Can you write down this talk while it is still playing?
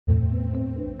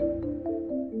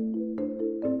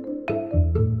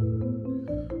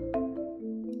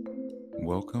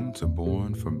Welcome to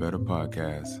Born for Better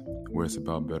podcast, where it's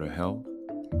about better health,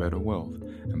 better wealth,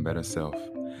 and better self.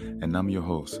 And I'm your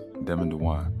host, Devin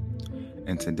Dewan.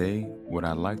 And today, what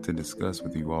I'd like to discuss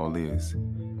with you all is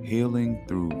healing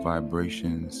through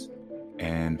vibrations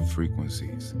and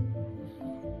frequencies.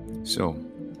 So,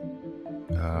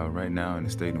 right now, in the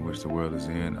state in which the world is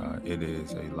in, it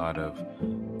is a lot of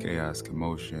chaos,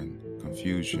 commotion,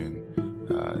 confusion.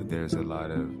 There's a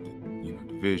lot of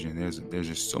division. There's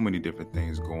just so many different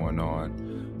things going on,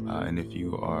 and if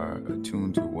you are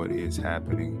attuned to what is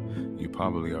happening, you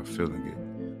probably are feeling it.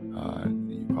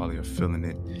 You probably are feeling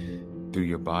it through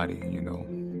your body.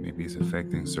 Maybe it's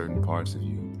affecting certain parts of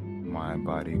you, mind,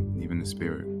 body, even the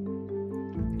spirit.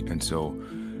 And so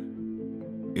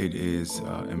it is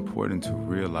important to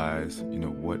realize,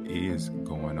 what is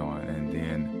going on, and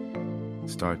then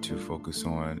start to focus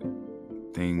on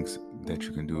things that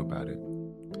you can do about it.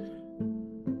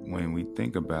 When we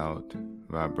think about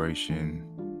vibration,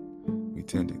 we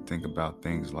tend to think about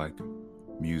things like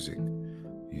music,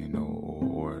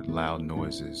 or loud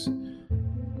noises,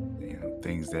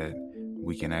 things that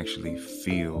we can actually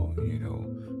feel,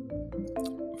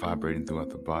 vibrating throughout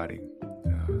the body.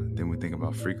 Then we think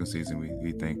about frequencies, and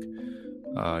we think,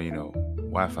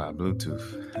 Wi-Fi,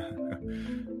 Bluetooth,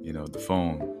 the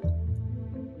phone.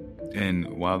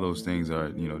 And while those things are,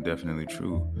 definitely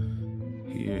true,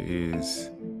 here is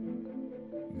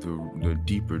the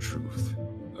deeper truth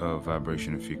of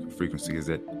vibration and frequency is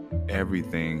that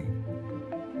everything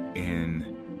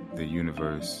in the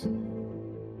universe,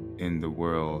 in the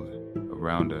world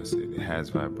around us, it has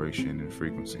vibration and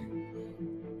frequency.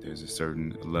 There's a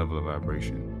certain level of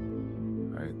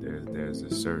vibration, right? There's a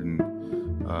certain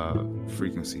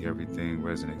frequency everything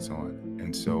resonates on.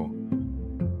 And so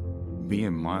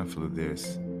being mindful of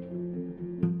this,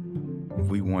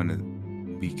 we want to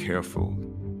be careful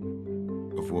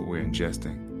of what we're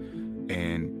ingesting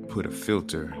and put a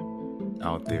filter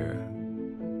out there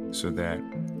so that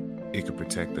it could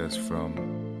protect us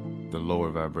from the lower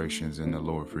vibrations and the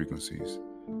lower frequencies.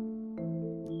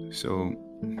 So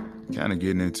kind of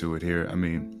getting into it here,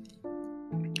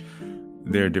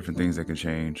 there are different things that can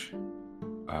change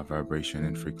our vibration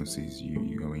and frequencies.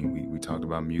 We talked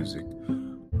about music.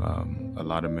 A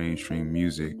lot of mainstream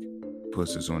music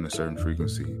puts us on a certain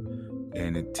frequency,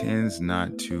 and it tends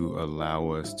not to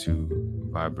allow us to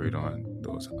vibrate on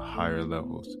those higher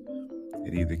levels.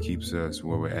 It either keeps us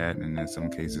where we're at, and in some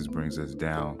cases brings us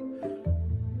down.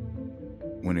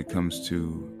 When it comes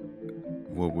to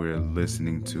what we're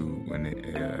listening to,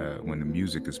 when the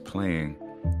music is playing,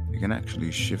 it can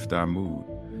actually shift our mood,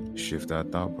 shift our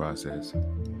thought process.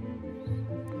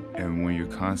 And when you're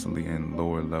constantly in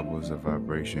lower levels of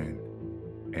vibration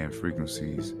and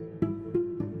frequencies,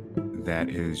 that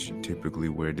is typically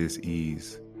where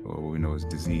disease, or what we know as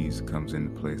disease, comes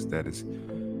into place. That is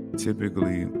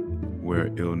typically where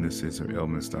illnesses or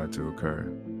ailments start to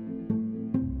occur.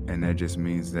 And that just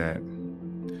means that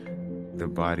the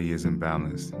body is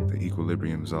imbalanced, the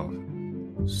equilibrium is off.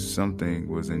 Something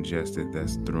was ingested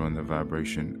that's throwing the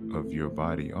vibration of your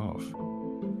body off.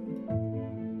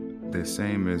 The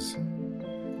same as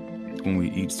when we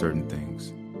eat certain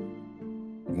things.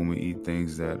 When we eat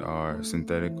things that are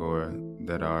synthetic or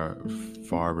that are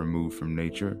far removed from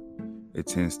nature, it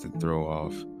tends to throw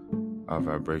off our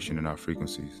vibration and our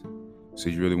frequencies. So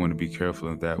you really want to be careful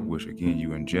of that which, again, you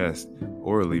ingest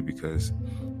orally, because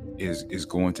is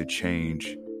going to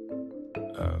change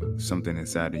something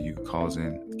inside of you,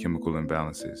 causing chemical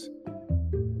imbalances,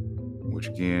 which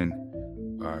again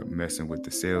are messing with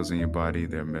the cells in your body.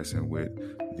 They're messing with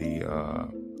the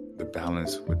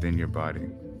balance within your body.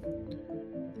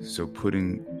 So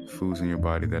putting foods in your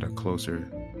body that are closer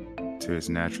to its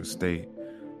natural state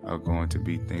are going to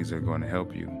be things that are going to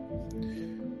help you.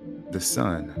 The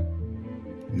sun,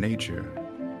 nature,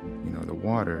 the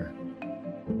water,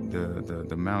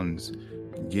 the mountains,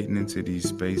 getting into these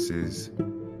spaces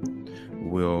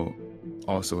will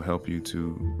also help you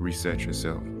to reset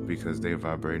yourself, because they're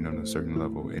vibrating on a certain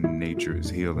level, and nature is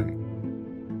healing.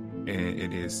 And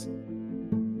it is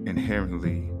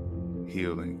inherently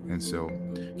healing. And so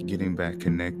getting back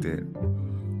connected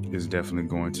is definitely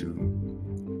going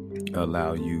to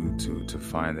allow you to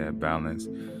find that balance.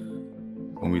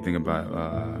 When we think about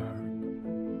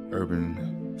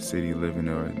urban city living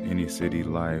or any city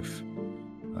life,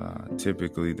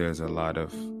 typically there's a lot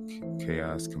of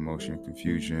chaos, commotion,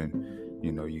 confusion.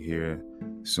 You hear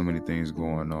so many things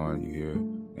going on. You hear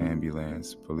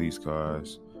ambulance, police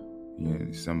cars,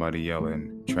 somebody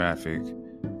yelling, traffic.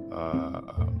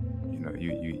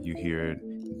 You hear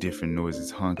different noises,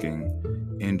 honking,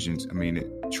 engines,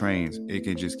 trains. It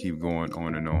can just keep going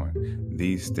on and on.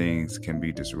 These things can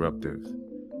be disruptive.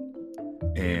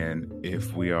 And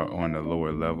if we are on a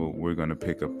lower level, we're going to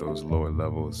pick up those lower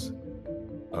levels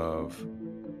of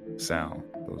sound,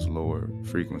 those lower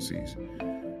frequencies.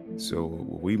 So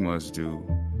what we must do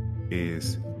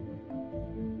is,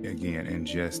 again,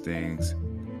 ingest things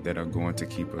that are going to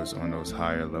keep us on those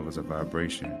higher levels of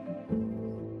vibration.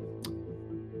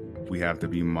 We have to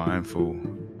be mindful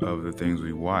of the things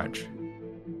we watch.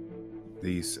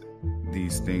 These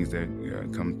things that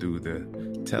come through the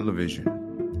television.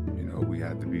 We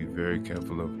have to be very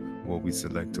careful of what we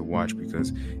select to watch,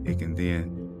 because it can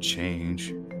then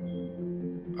change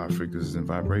our frequencies and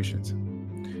vibrations.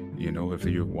 If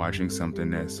you're watching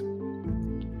something that's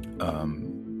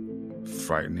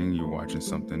frightening, you're watching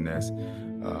something that's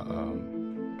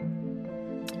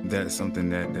something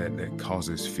that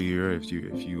causes fear. If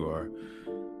you are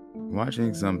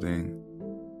watching something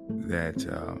that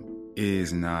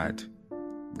is not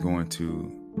going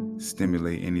to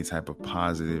stimulate any type of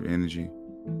positive energy,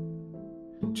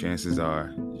 chances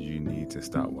are you need to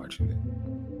stop watching it.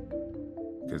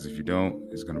 Because if you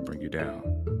don't, it's going to bring you down.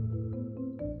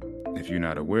 If you're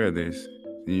not aware of this,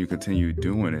 then you continue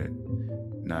doing it,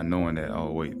 not knowing that,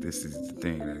 oh wait, this is the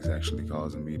thing that's actually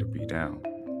causing me to be down.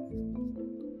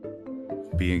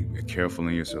 Being careful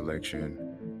in your selection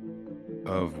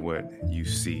of what you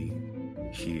see,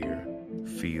 hear,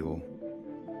 feel,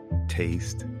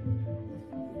 taste.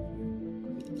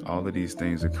 All of these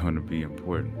things are going to be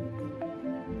important,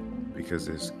 because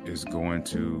it's going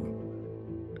to,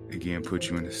 again, put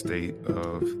you in a state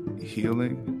of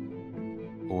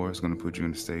healing, or it's going to put you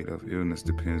in a state of illness.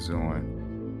 Depends on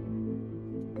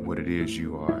what it is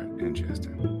you are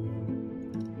ingesting.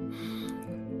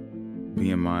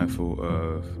 Being mindful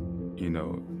of,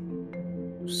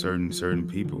 certain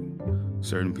people.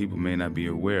 Certain people may not be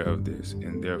aware of this,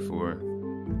 and therefore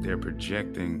they're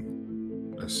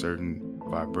projecting a certain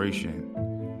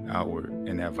vibration outward,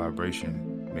 and that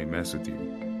vibration may mess with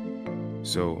you.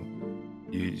 So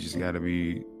you just got to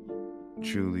be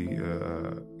truly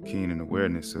keen in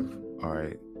awareness of, all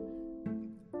right,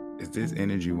 is this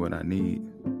energy what I need?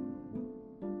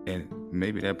 And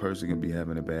maybe that person can be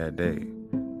having a bad day.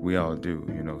 We all do,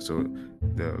 so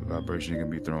the vibration can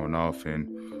be thrown off, and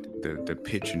the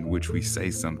pitch in which we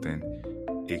say something,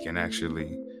 it can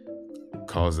actually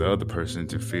cause the other person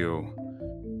to feel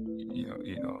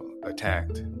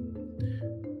attacked.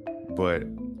 But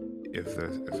if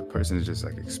a person is just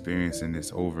like experiencing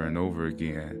this over and over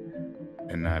again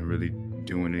and not really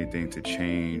doing anything to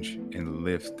change and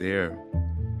lift their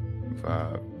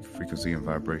frequency and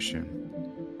vibration,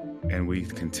 and we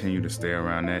continue to stay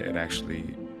around that, it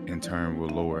actually in turn will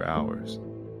lower ours.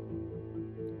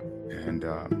 And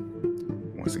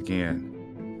once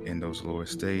again, in those lower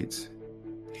states,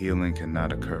 healing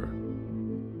cannot occur.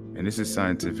 And this is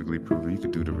scientifically proven. You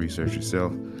could do the research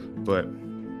yourself, but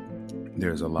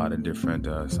there's a lot of different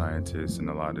scientists and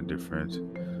a lot of different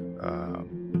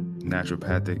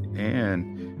naturopathic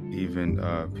and even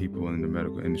people in the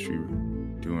medical industry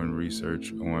doing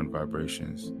research on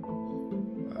vibrations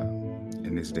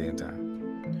in this day and time.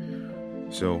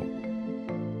 So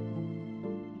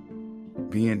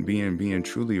being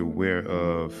truly aware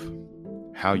of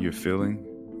how you're feeling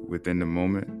within the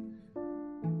moment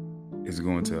is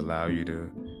going to allow you to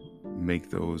make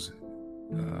those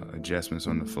adjustments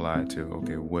on the fly to,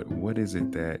 okay, what is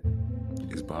it that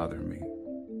is bothering me?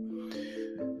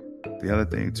 The other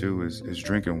thing too is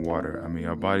drinking water.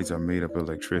 Our bodies are made up of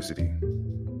electricity.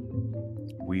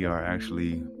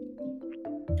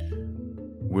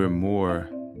 We're more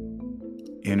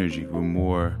energy, we're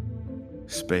more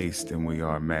space than we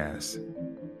are mass.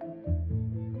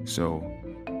 So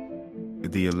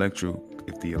if the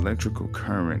electrical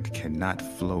current cannot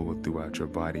flow throughout your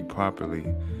body properly,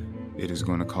 it is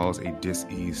going to cause a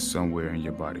dis-ease somewhere in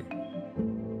your body.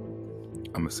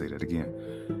 I'm going to say that again.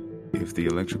 If the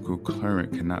electrical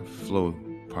current cannot flow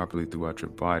properly throughout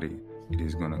your body, it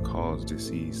is going to cause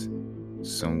dis-ease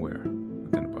somewhere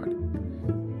within the body.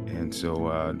 And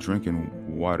so drinking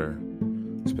water,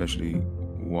 especially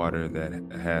water that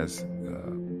has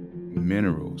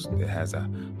minerals, that has a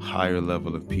higher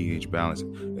level of pH balance,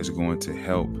 is going to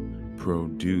help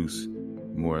produce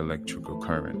more electrical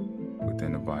current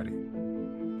within the body.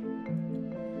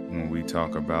 When we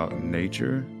talk about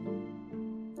nature,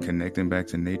 connecting back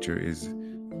to nature is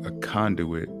a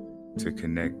conduit to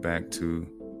connect back to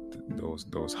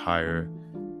those higher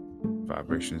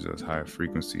vibrations, those higher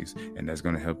frequencies, and that's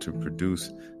going to help to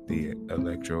produce the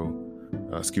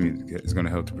it's going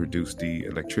to help to produce the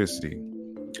electricity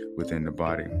within the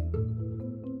body.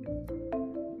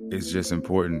 it's just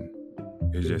important.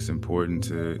 It's just important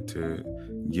to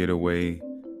get away,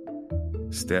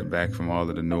 step back from all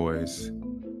of the noise,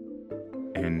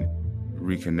 and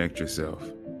reconnect yourself.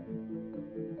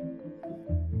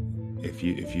 If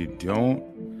you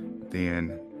don't,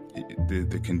 then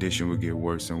the condition will get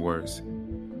worse and worse.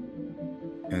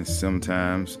 And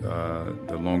sometimes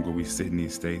the longer we sit in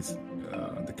these states,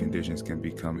 the conditions can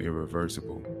become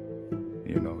irreversible.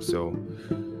 So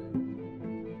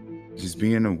just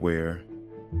being aware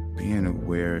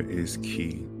is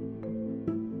key.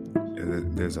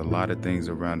 There's a lot of things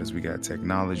around us. We got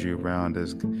technology around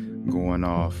us going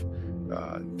off.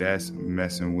 That's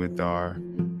messing with our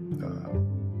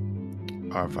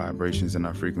vibrations and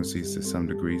our frequencies to some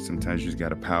degree. Sometimes you just got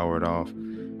to power it off.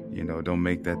 Don't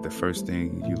make that the first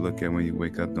thing you look at when you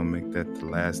wake up. Don't make that the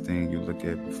last thing you look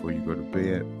at before you go to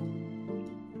bed.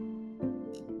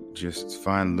 Just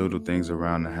find little things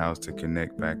around the house to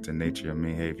connect back to nature. I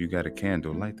mean, hey, if you got a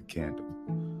candle, light the candle.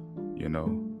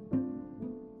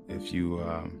 If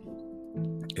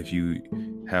you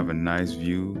have a nice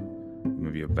view,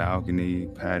 maybe a balcony,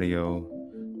 patio,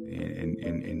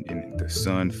 and the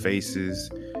sun faces,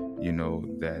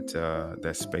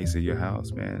 that space of your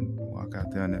house, man, walk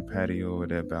out there on that patio or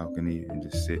that balcony and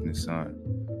just sit in the sun.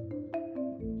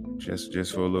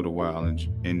 Just for a little while,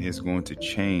 and it's going to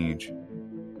change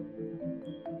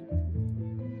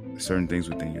certain things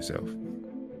within yourself.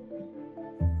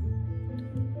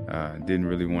 Didn't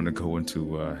really want to go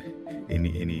into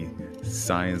any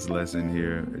science lesson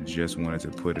here. Just wanted to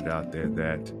put it out there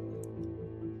that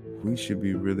we should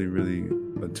be really, really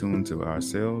attuned to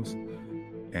ourselves,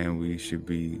 and we should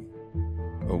be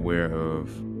aware of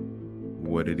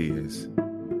what it is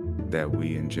that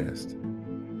we ingest,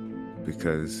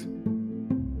 because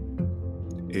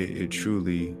it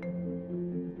truly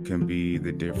can be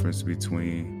the difference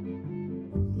between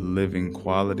living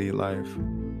quality life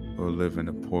or living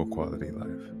a poor quality life.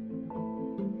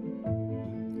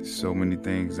 So many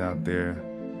things out there,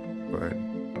 but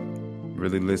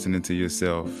really listening to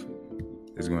yourself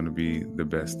is going to be the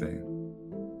best thing.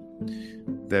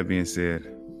 That being said,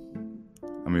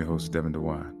 I'm your host, Devin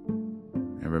DeWine.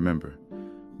 And remember,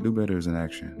 do better as an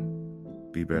action.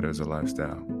 Be better as a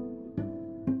lifestyle.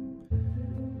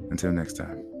 Until next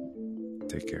time,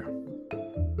 take care.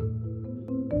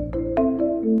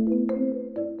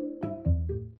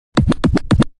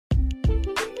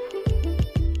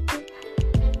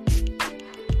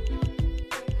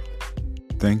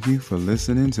 Thank you for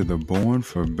listening to the Born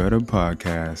for Better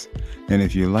podcast. And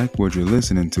if you like what you're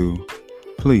listening to,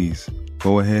 please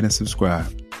go ahead and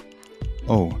subscribe.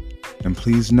 Oh, and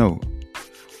please note,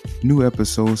 new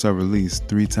episodes are released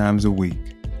 3 times a week.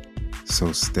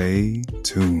 So stay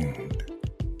tuned.